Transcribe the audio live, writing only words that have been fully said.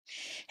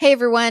Hey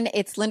everyone,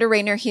 it's Linda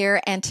Rayner here,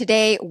 and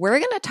today we're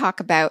going to talk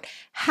about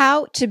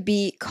how to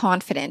be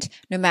confident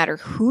no matter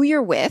who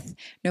you're with,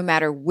 no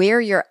matter where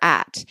you're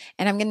at.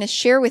 And I'm going to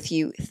share with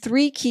you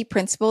 3 key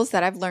principles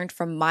that I've learned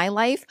from my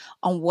life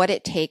on what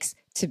it takes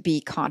to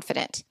be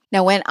confident.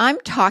 Now, when I'm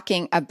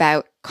talking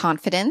about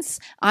confidence,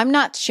 I'm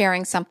not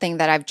sharing something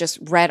that I've just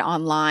read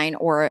online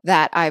or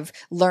that I've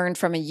learned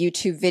from a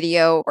YouTube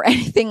video or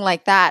anything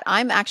like that.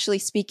 I'm actually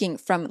speaking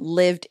from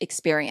lived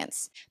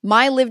experience.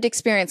 My lived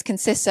experience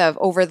consists of,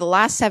 over the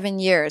last 7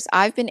 years,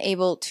 I've been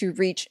able to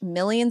reach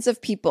millions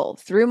of people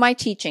through my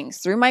teachings,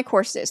 through my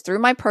courses, through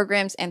my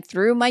programs, and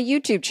through my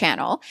YouTube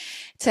channel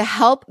to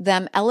help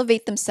them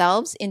elevate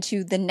themselves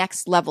into the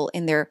next level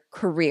in their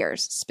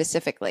careers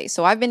specifically.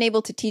 So I've been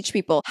able to teach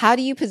people, how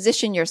do you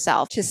position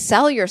yourself to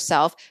sell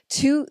yourself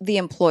to the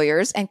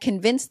employers and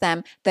convince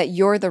them that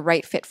you're the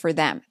right fit for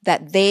them,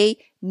 that they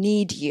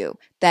need you,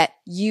 that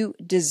you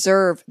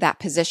deserve that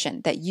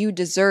position, that you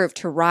deserve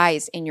to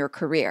rise in your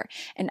career.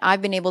 And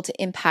I've been able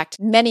to impact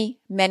many,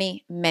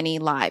 many, many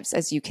lives,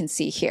 as you can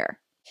see here.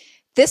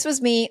 This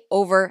was me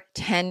over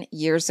 10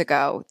 years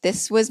ago.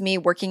 This was me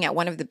working at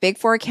one of the Big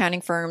Four accounting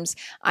firms.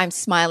 I'm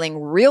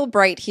smiling real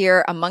bright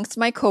here amongst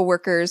my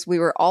coworkers. We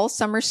were all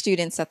summer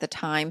students at the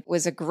time. It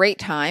was a great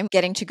time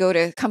getting to go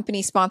to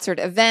company-sponsored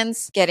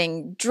events,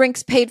 getting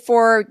drinks paid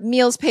for,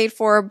 meals paid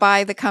for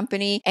by the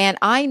company. And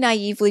I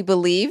naively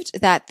believed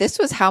that this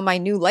was how my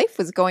new life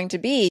was going to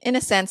be. In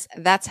a sense,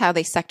 that's how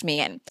they sucked me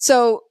in.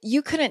 So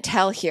you couldn't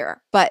tell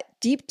here, but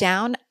deep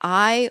down,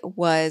 I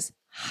was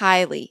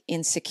highly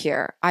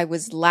insecure. I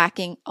was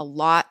lacking a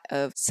lot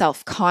of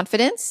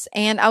self-confidence,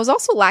 and I was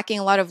also lacking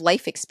a lot of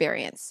life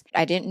experience.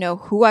 I didn't know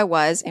who I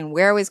was and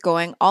where I was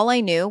going. All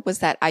I knew was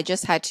that I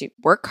just had to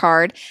work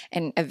hard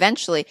and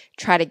eventually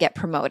try to get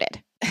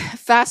promoted.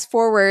 Fast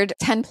forward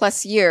 10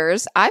 plus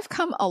years, I've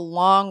come a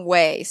long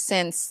way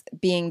since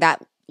being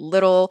that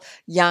little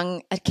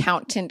young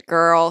accountant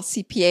girl,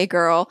 CPA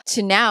girl,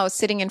 to now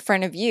sitting in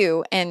front of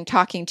you and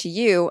talking to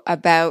you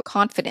about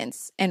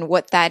confidence and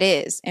what that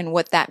is and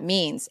what that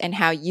means and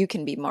how you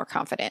can be more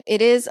confident.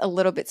 It is a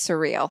little bit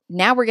surreal.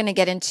 Now we're going to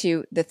get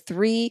into the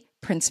 3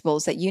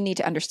 principles that you need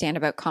to understand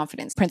about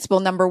confidence. Principle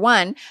number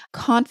 1,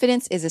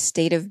 confidence is a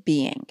state of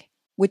being,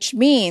 which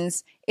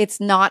means it's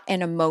not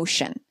an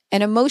emotion.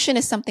 An emotion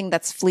is something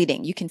that's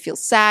fleeting. You can feel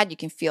sad, you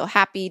can feel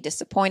happy,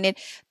 disappointed.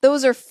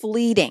 Those are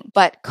fleeting.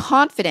 But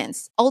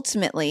confidence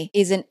ultimately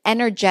is an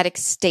energetic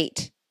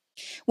state.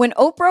 When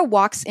Oprah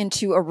walks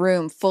into a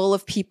room full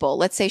of people,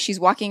 let's say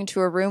she's walking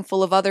into a room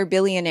full of other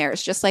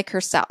billionaires just like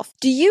herself,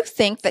 do you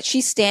think that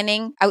she's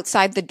standing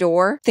outside the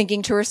door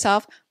thinking to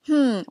herself,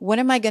 what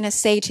am I going to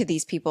say to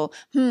these people?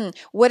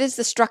 What is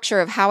the structure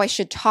of how I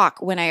should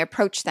talk when I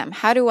approach them?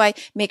 How do I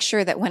make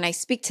sure that when I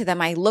speak to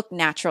them, I look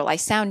natural, I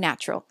sound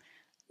natural?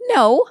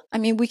 No, I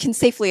mean, we can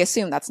safely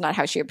assume that's not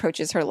how she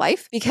approaches her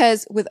life,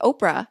 because with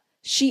Oprah,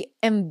 she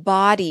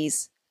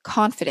embodies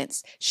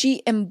confidence.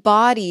 She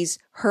embodies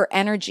her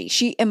energy.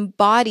 She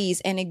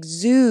embodies and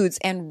exudes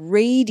and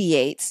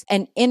radiates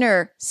an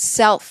inner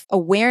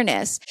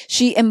self-awareness.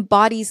 She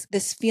embodies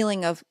this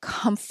feeling of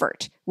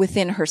comfort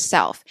within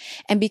herself.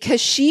 And because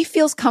she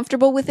feels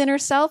comfortable within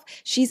herself,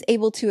 she's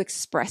able to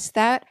express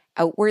that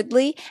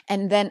outwardly,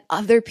 and then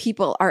other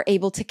people are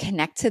able to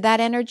connect to that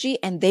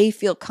energy and they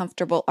feel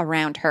comfortable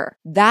around her.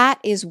 That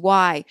is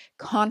why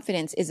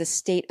confidence is a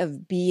state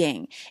of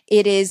being.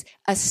 It is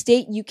a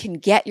state you can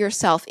get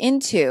yourself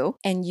into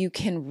and you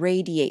can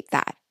radiate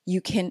that.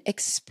 You can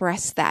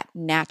express that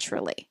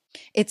naturally.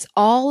 It's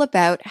all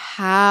about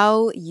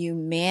how you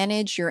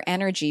manage your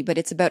energy, but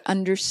it's about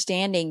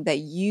understanding that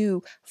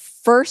you,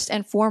 first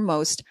and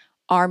foremost,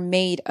 are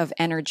made of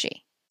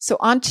energy. So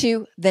on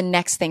to the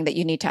next thing that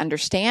you need to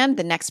understand,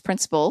 the next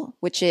principle,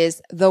 which is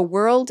the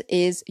world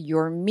is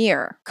your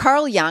mirror.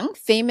 Carl Jung,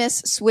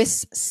 famous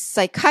Swiss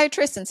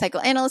psychiatrist and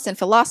psychoanalyst and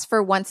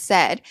philosopher, once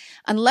said,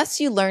 unless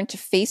you learn to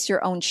face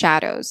your own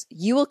shadows,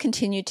 you will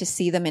continue to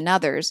see them in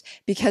others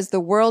because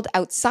the world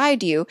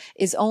outside you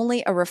is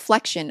only a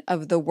reflection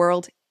of the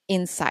world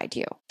inside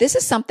you. This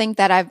is something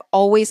that I've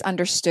always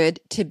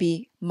understood to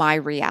be my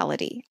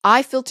reality.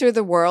 I filter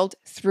the world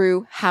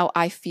through how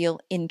I feel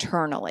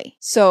internally.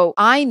 So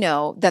I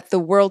know that the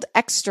world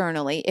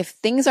externally, if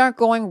things aren't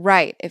going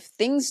right, if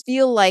things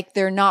feel like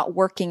they're not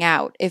working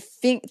out, if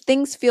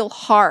things feel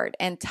hard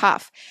and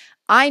tough,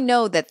 I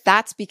know that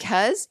that's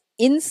because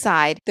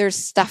inside there's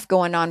stuff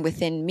going on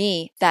within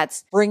me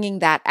that's bringing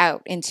that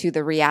out into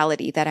the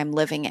reality that I'm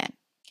living in.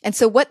 And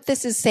so what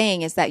this is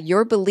saying is that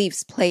your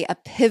beliefs play a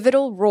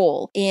pivotal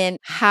role in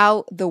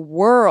how the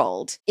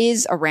world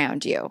is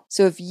around you.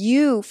 So if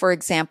you, for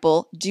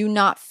example, do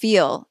not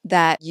feel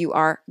that you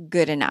are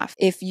good enough,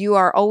 if you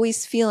are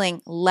always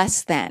feeling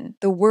less than,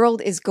 the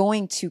world is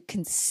going to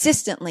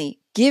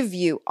consistently give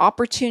you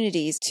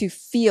opportunities to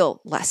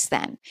feel less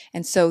than.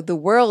 And so the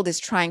world is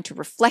trying to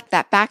reflect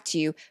that back to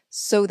you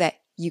so that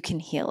you can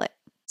heal it.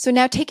 So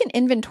now take an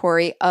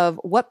inventory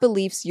of what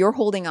beliefs you're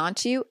holding on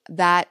to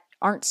that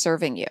aren't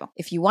serving you.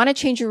 If you want to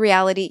change your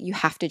reality, you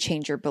have to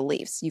change your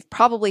beliefs. You've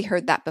probably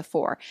heard that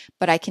before,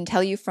 but I can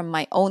tell you from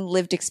my own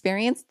lived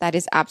experience, that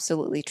is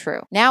absolutely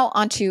true. Now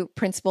on to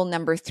principle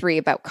number 3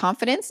 about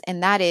confidence,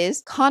 and that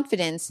is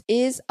confidence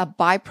is a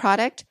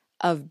byproduct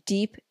of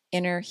deep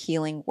inner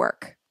healing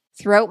work.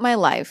 Throughout my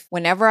life,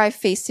 whenever I've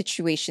faced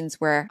situations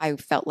where I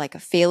felt like a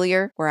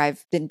failure, where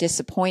I've been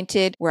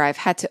disappointed, where I've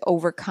had to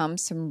overcome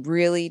some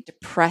really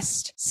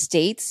depressed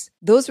states,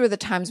 those were the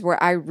times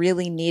where I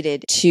really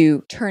needed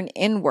to turn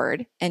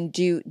inward and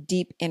do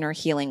deep inner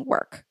healing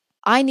work.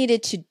 I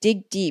needed to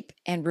dig deep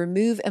and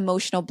remove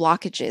emotional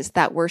blockages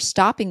that were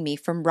stopping me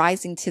from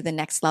rising to the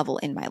next level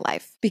in my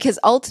life. Because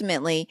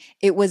ultimately,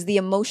 it was the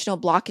emotional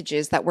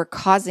blockages that were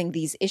causing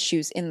these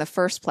issues in the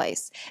first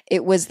place.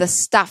 It was the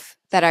stuff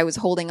that I was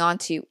holding on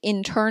to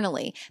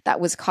internally that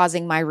was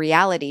causing my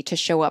reality to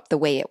show up the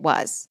way it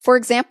was. For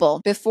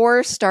example,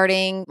 before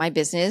starting my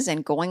business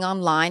and going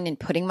online and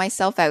putting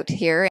myself out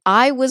here,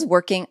 I was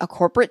working a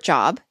corporate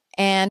job.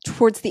 And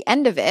towards the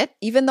end of it,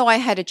 even though I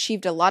had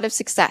achieved a lot of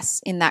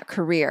success in that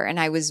career and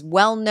I was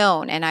well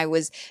known and I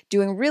was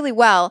doing really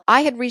well,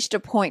 I had reached a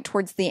point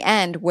towards the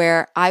end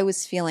where I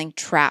was feeling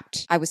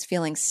trapped. I was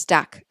feeling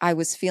stuck. I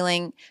was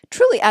feeling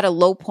truly at a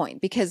low point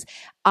because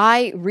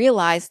I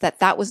realized that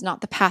that was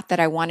not the path that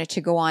I wanted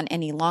to go on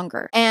any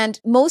longer.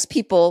 And most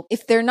people,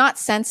 if they're not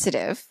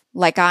sensitive,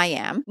 like I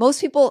am,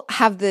 most people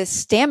have the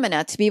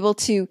stamina to be able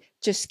to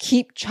just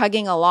keep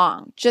chugging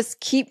along, just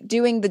keep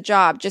doing the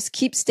job, just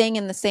keep staying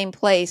in the same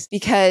place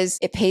because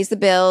it pays the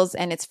bills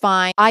and it's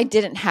fine. I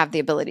didn't have the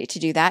ability to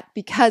do that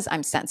because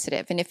I'm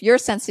sensitive. And if you're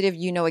sensitive,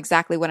 you know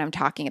exactly what I'm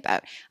talking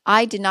about.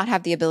 I did not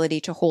have the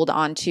ability to hold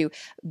on to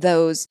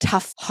those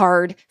tough,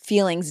 hard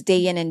feelings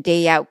day in and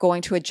day out,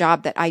 going to a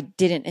job that I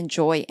didn't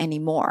enjoy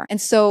anymore. And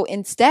so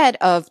instead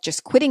of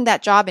just quitting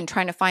that job and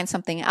trying to find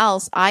something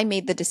else, I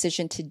made the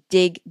decision to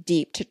dig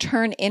deep, to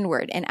turn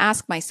inward and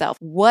ask myself,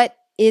 what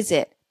is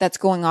it that's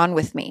going on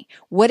with me?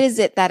 What is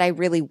it that I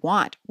really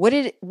want? What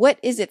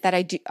is it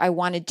that I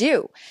want to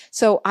do?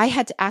 So I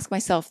had to ask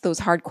myself those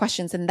hard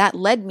questions, and that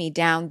led me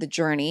down the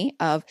journey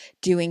of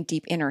doing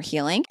deep inner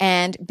healing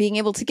and being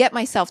able to get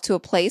myself to a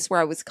place where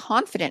I was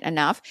confident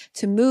enough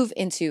to move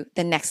into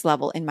the next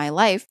level in my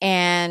life.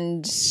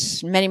 And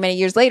many, many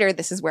years later,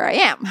 this is where I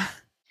am.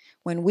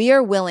 When we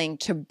are willing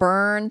to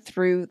burn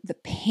through the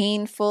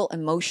painful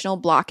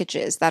emotional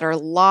blockages that are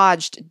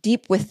lodged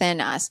deep within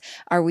us,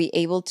 are we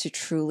able to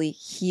truly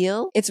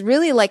heal? It's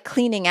really like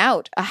cleaning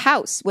out a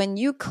house. When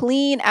you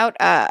clean out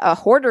a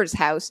hoarder's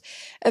house,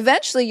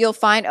 eventually you'll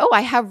find, oh,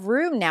 I have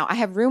room now. I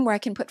have room where I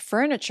can put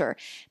furniture.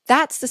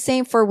 That's the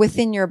same for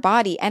within your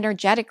body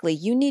energetically.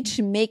 You need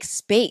to make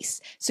space.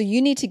 So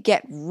you need to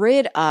get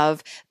rid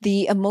of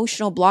the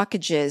emotional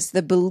blockages,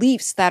 the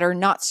beliefs that are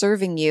not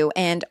serving you,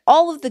 and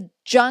all of the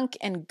junk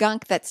and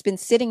gunk that's been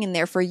sitting in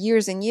there for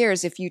years and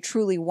years if you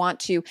truly want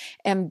to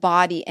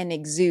embody and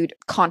exude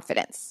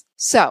confidence.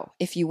 So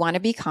if you want to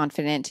be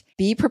confident,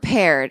 be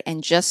prepared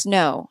and just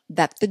know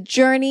that the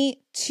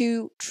journey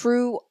to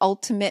true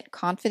ultimate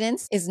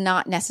confidence is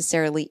not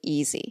necessarily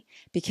easy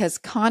because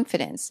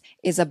confidence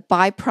is a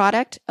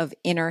byproduct of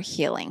inner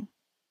healing.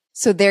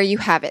 So there you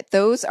have it.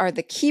 Those are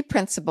the key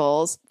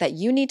principles that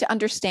you need to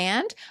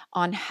understand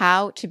on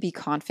how to be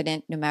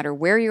confident no matter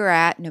where you're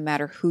at, no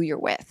matter who you're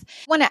with.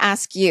 I want to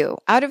ask you,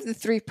 out of the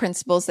 3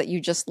 principles that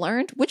you just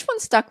learned, which one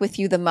stuck with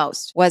you the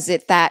most? Was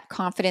it that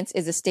confidence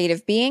is a state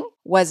of being?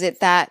 Was it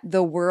that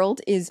the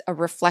world is a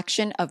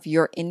reflection of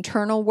your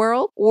internal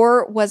world?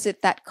 Or was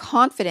it that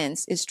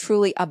confidence is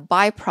truly a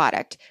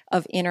byproduct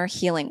of inner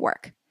healing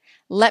work?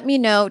 Let me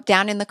know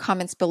down in the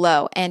comments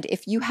below. And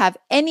if you have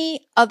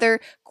any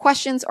other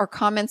questions or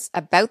comments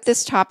about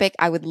this topic,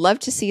 I would love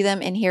to see them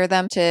and hear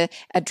them to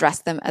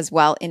address them as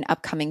well in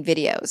upcoming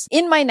videos.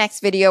 In my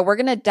next video, we're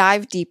going to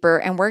dive deeper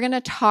and we're going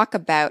to talk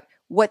about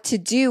what to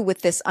do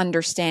with this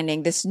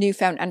understanding, this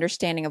newfound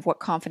understanding of what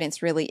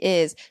confidence really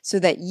is, so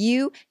that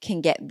you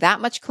can get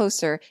that much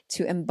closer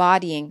to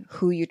embodying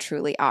who you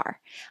truly are.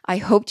 I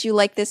hoped you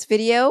liked this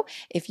video.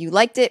 If you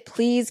liked it,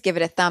 please give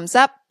it a thumbs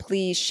up.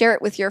 Please share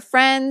it with your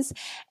friends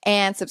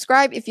and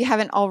subscribe if you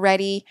haven't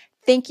already.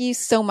 Thank you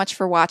so much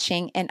for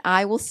watching, and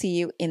I will see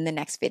you in the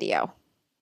next video.